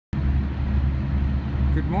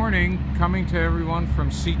Good morning, coming to everyone from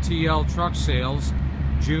CTL Truck Sales,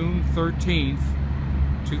 June 13th,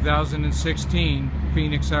 2016,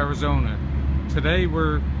 Phoenix, Arizona. Today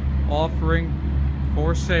we're offering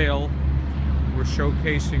for sale, we're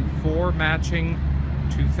showcasing 4 matching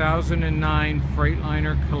 2009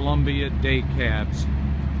 Freightliner Columbia day cabs,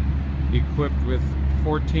 equipped with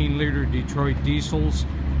 14-liter Detroit diesels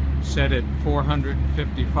set at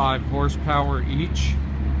 455 horsepower each.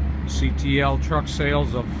 CTL Truck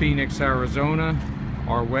Sales of Phoenix, Arizona.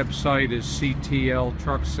 Our website is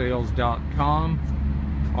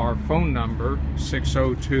ctltrucksales.com. Our phone number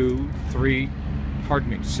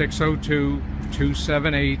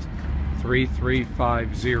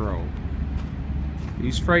 602-278-3350.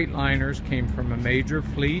 These Freightliners came from a major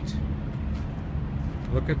fleet.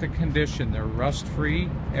 Look at the condition, they're rust-free.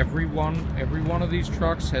 Every one of these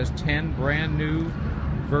trucks has 10 brand new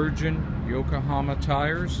virgin Yokohama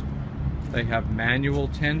tires. They have manual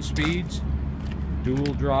 10 speeds,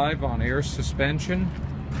 dual drive on air suspension.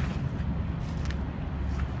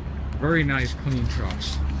 Very nice, clean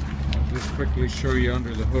trucks. I'll just quickly show you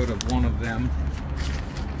under the hood of one of them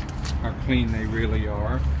how clean they really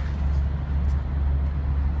are.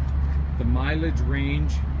 The mileage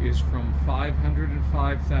range is from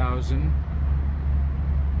 505,000,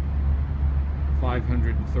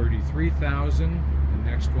 533,000. The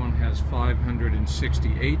next one has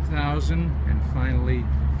 568,000, and finally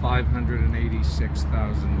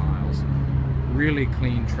 586,000 miles. Really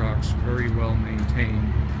clean trucks, very well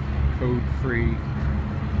maintained, code free.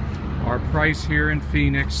 Our price here in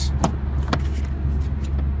Phoenix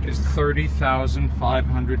is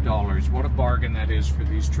 $30,500. What a bargain that is for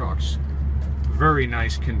these trucks. Very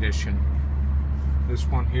nice condition. This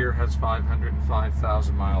one here has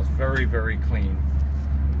 505,000 miles. Very, very clean.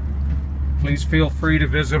 Please feel free to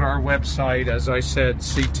visit our website, as I said,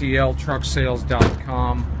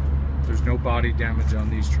 ctltrucksales.com. There's no body damage on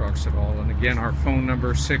these trucks at all. And again, our phone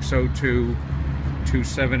number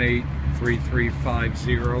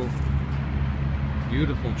 602-278-3350.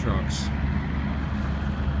 Beautiful trucks.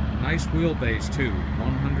 Nice wheelbase too,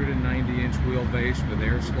 190-inch wheelbase with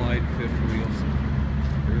air slide fifth wheels.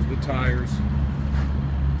 Here's the tires.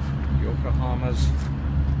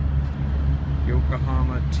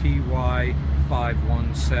 Yokohama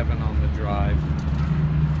TY517 on the drive.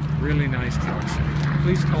 Really nice trucks.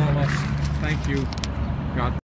 Please call us. Thank you. God